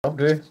I'll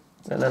do.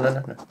 No.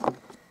 There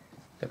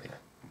we go.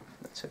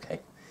 That's okay.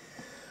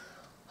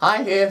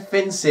 Hi here,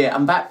 Finns here.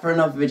 I'm back for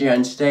another video,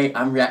 and today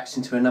I'm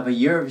reacting to another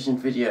Eurovision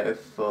video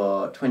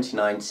for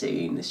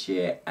 2019 this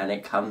year, and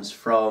it comes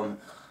from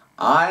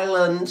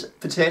Ireland.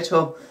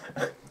 Potato.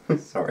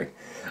 Sorry.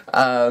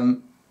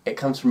 It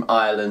comes from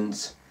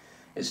Ireland.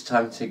 It's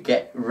time to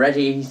get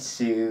ready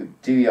to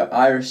do your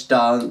Irish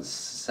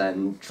dance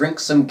and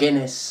drink some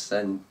Guinness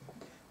and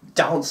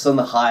dance on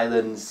the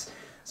Highlands.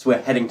 So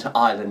we're heading to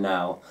Ireland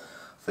now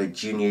for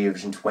Junior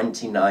Eurovision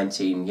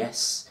 2019.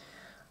 Yes,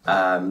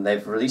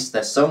 they've released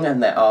their song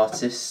and their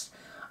artist,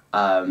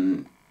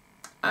 and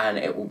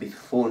it will be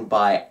performed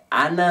by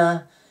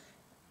Anna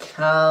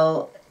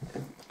Kilney,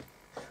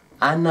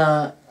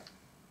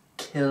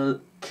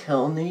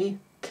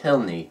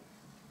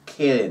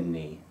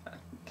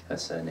 her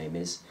surname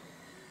is,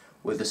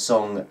 with the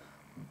song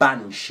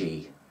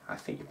Banshee, I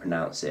think you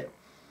pronounce it.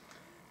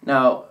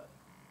 Now,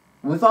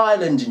 with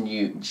Ireland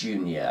and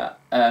Junior,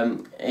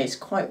 it's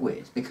quite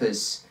weird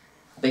because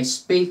they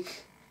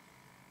speak.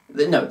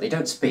 No, they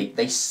don't speak.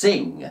 They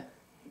sing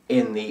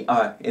in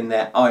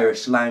their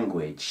Irish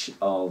language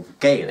of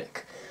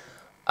Gaelic,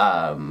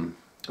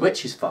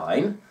 which is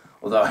fine.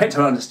 Although I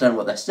don't understand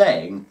what they're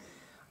saying,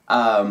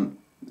 and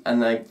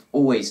they've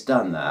always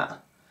done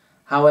that.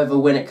 However,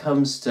 when it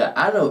comes to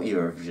adult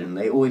Eurovision,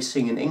 they always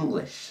sing in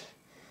English,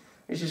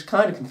 which is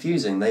kind of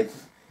confusing.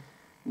 They've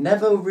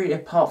never really,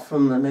 apart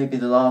from maybe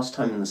the last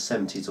time in the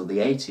 70s or the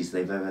 80s,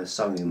 they've ever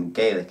sung in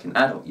Gaelic in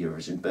adult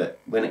Eurovision. But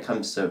when it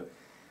comes to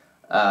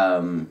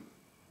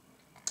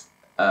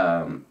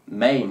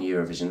main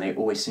Eurovision, they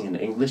always sing in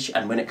English,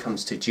 and when it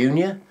comes to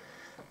Junior,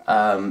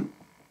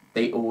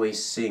 they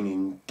always sing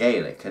in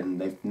Gaelic, and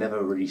they've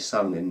never really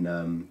sung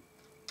in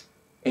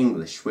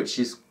English, which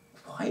is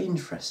quite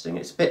interesting.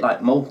 It's a bit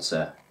like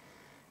Malta,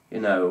 you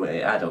know, in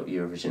adult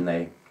Eurovision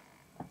they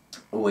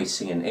always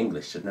sing in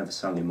English. They've never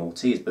sung in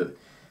Maltese, but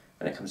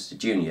when it comes to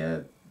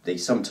Junior, they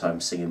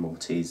sometimes sing in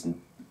Maltese, and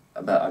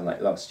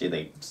unlike last year,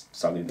 they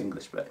sung in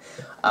English. But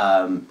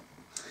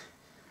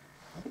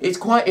it's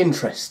quite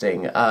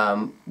interesting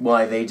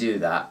why they do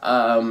that,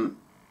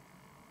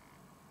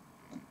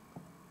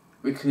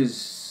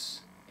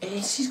 because it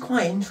is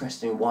quite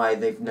interesting why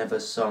they've never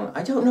sung.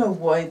 I don't know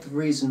the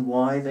reason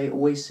why they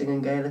always sing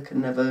in Gaelic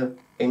and never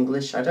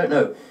English. I don't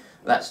know.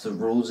 That's the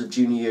rules of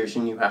Junior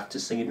Eurovision. You have to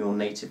sing in your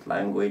native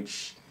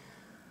language.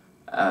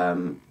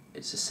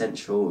 It's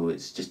essential.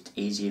 It's just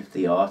easier for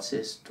the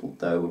artist.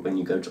 Although when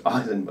you go to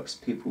Ireland,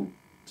 most people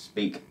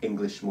speak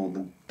English more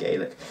than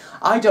Gaelic.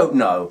 I don't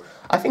know.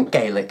 I think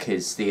Gaelic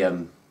is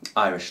the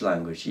Irish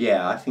language.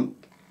 Yeah, I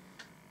think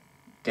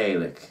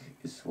Gaelic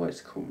is what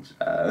it's called,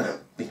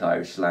 the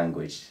Irish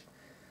language.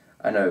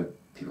 I know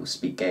people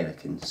speak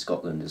Gaelic in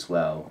Scotland as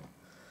well,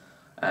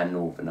 and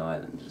Northern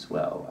Ireland as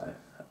well.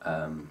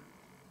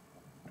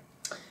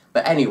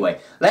 But anyway,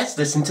 let's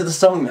listen to the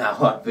song now.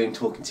 I've been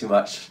talking too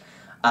much.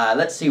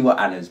 Let's see what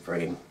Anna's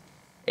bringing.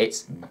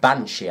 It's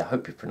Banshee. I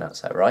hope you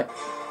pronounced that right.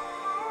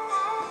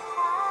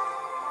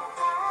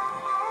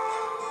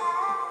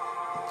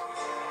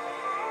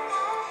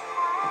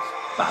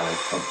 Ballad,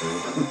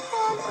 probably.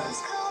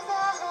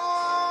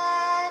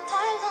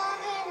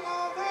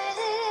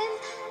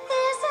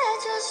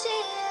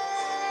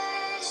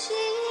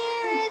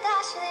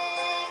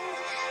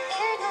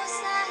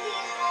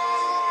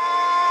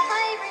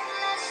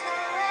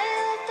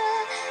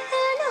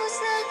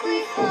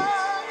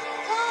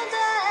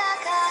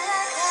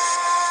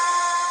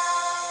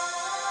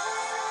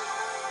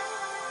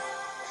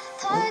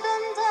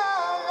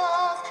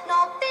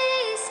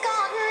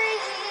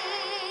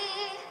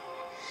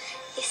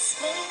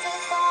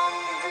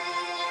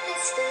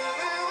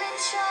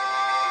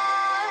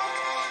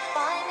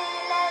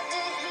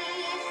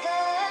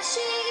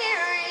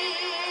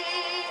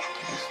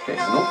 It's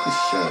an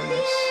orchestra in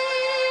this.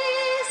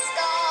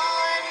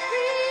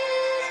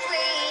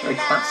 Very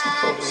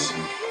classical,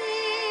 even.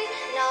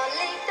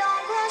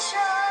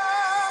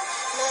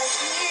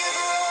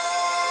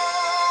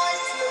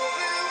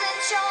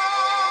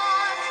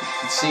 You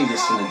can see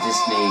this in a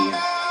Disney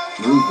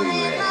movie,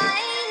 really.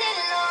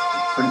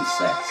 The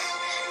princess.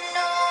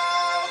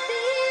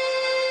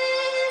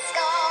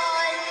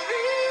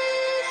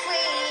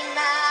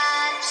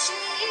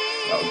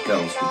 Oh,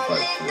 girls would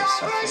vote for this,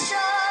 I think.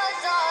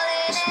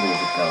 It's more of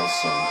a girls'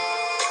 song.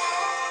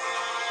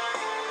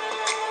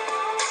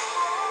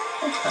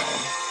 Okay.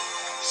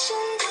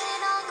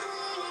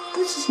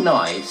 This is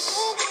nice.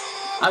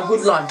 I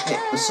would like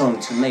the song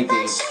to maybe...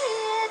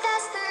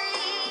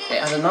 It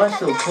had a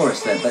nice little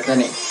chorus there, but then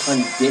it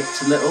kind of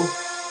dipped a little.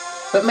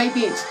 But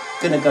maybe it's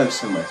gonna go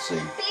somewhere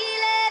soon.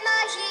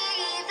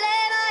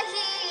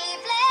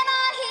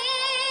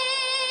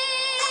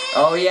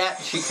 Oh yeah,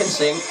 she can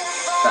sing.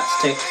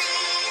 That's ticked.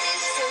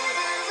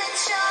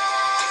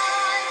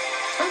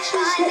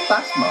 Actually, it's not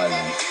bad from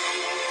Ireland.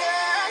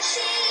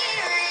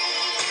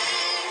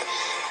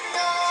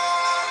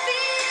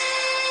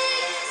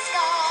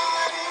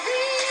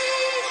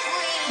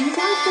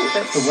 I think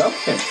that's a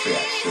Welsh entry,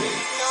 actually.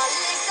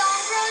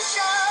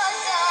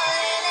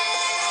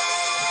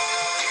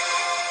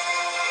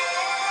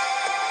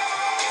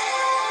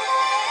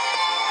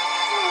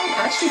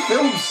 actually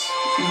feels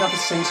you have a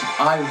sense of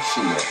Irish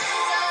in it.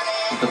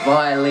 With the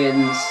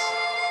violins.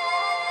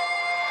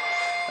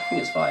 I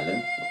think it's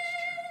violin.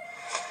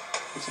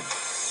 What's it?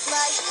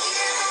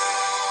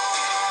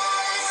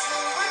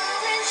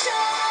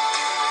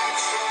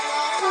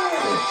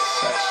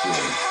 Yes,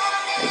 actually.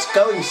 It's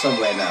going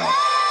somewhere now.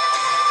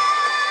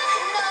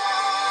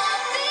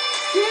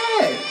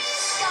 Yes.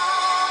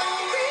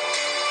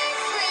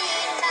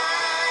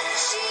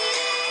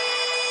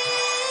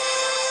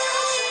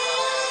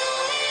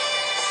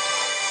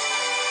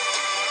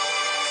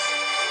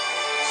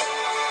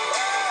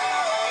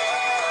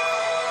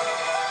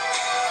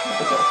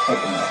 I've got a peg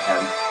in my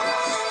hand.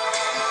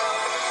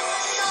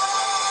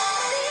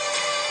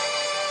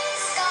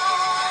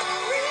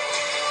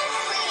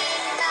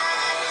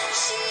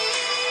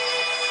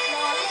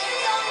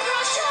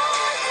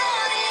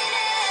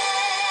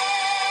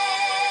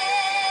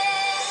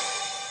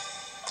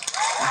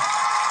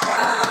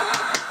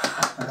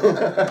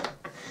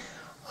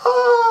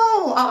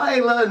 Oh,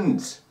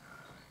 Ireland!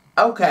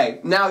 Okay,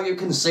 now you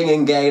can sing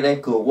in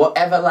Gaelic or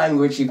whatever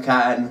language you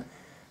can.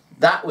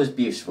 That was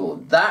beautiful.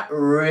 That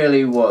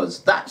really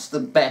was. That's the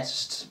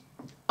best.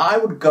 I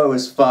would go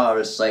as far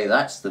as say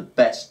that's the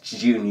best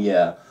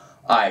junior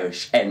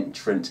Irish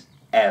entrant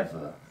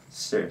ever.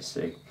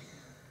 Seriously.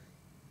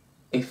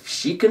 If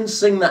she can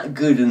sing that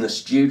good in the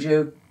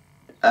studio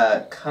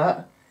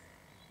cut,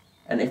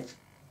 and if...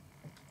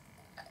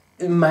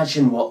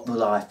 Imagine what the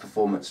live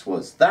performance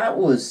was. That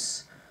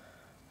was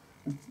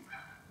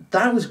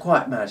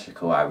quite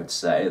magical, I would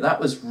say. That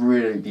was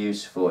really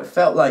beautiful. It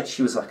felt like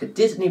she was like a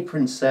Disney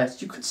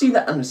princess. You could see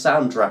that in the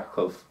soundtrack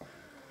of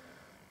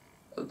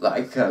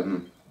like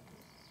a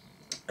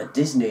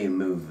Disney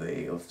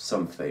movie of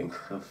something.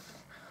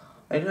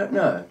 I don't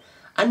know.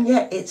 And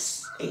yet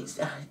it's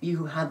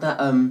you had that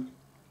and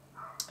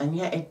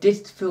yet it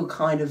did feel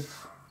kind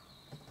of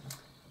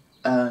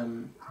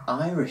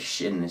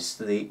Irish in this.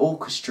 The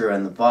orchestra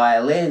and the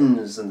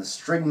violins and the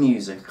string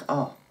music.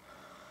 Oh.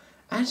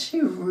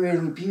 Actually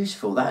really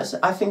beautiful.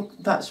 I think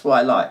that's what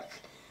I like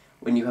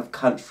when you have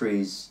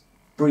countries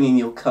bringing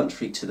your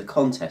country to the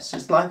contest.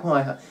 It's like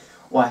why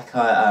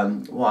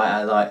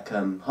I like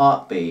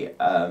Heartbeat,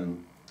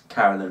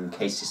 Carolyn and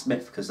Casey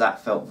Smith, because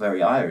that felt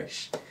very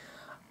Irish.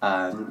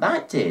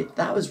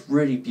 That was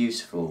really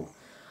beautiful.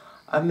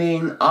 I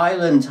mean,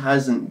 Ireland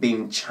hasn't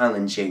been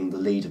challenging the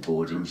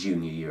leaderboard in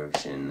Junior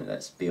Eurovision,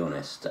 let's be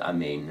honest. I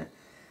mean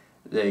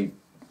their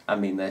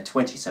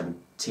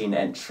 2017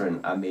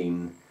 entrant, I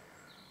mean,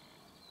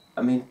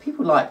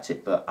 people liked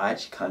it, but I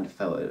actually kind of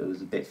felt it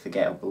was a bit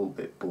forgettable, a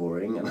bit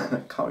boring, and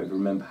I can't even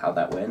remember how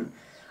that went.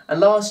 And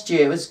last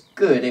year it was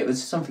good, it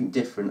was something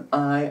different.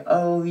 I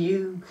owe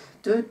you,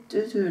 do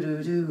do do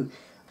do do.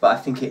 But I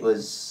think it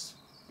was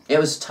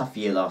a tough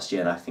year last year,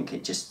 and I think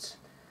it got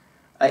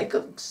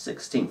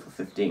 16th or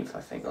 15th,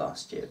 I think,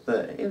 last year.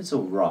 But it was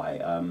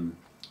alright,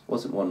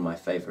 wasn't one of my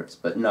favourites.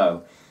 But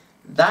no,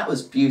 that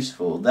was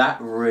beautiful,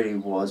 that really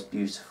was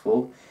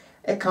beautiful.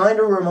 It kind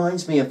of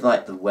reminds me of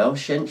like the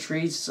Welsh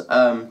entries.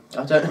 I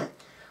don't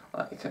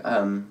like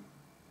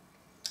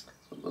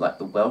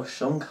the Welsh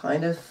song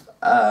kind of.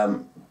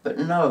 But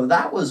no,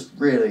 that was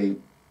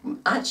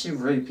actually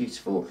really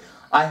beautiful.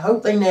 I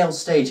hope they nail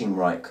staging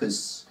right,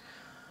 because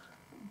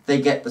they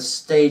get the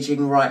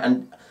staging right,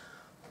 and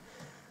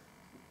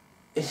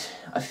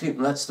I think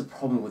that's the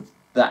problem with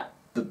the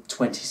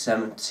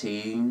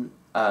 2017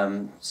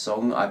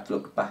 song I've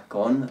looked back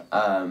on.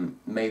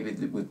 Maybe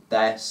with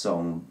their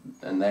song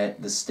and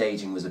the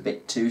staging was a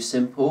bit too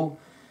simple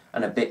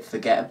and a bit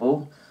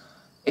forgettable.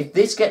 If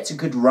this gets a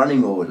good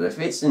running order, if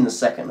it's in the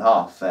second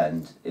half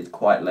and it's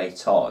quite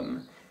late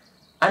on,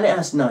 and it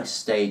has nice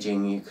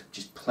staging, you could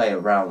just play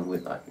around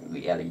with like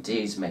the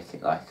LEDs, make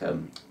it like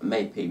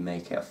maybe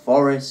make it a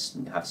forest,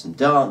 and have some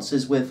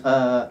dances with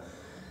her,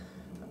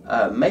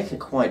 make it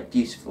quite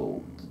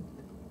beautiful.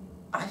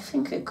 I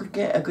think it could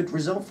get a good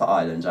result for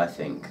Ireland, I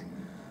think.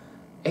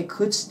 It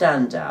could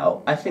stand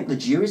out. I think the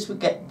juries would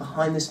get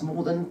behind this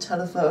more than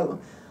televote.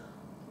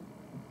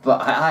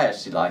 But I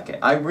actually like it.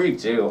 I really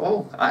do.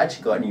 Oh, I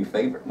actually got a new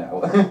favourite now.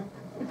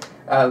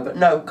 But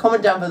no,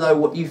 comment down below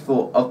what you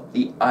thought of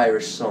the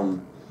Irish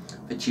song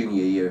for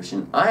Junior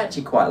Eurovision. I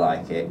actually quite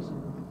like it.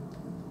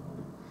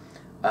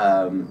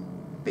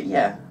 But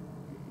yeah,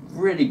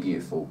 really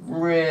beautiful.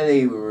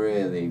 Really,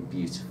 really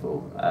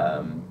beautiful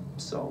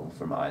song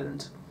from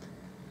Ireland.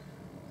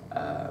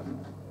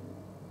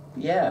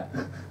 Yeah.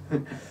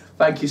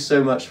 Thank you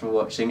so much for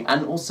watching,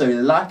 and also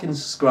like and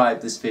subscribe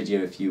this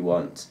video if you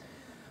want.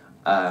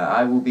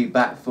 I will be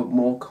back for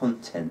more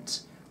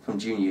content from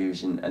Junior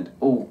Eurovision and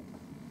all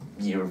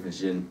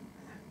Eurovision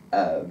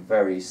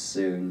very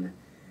soon.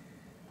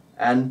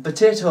 And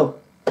potato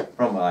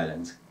from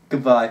Ireland.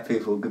 Goodbye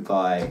people,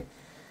 goodbye.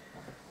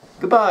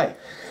 Goodbye.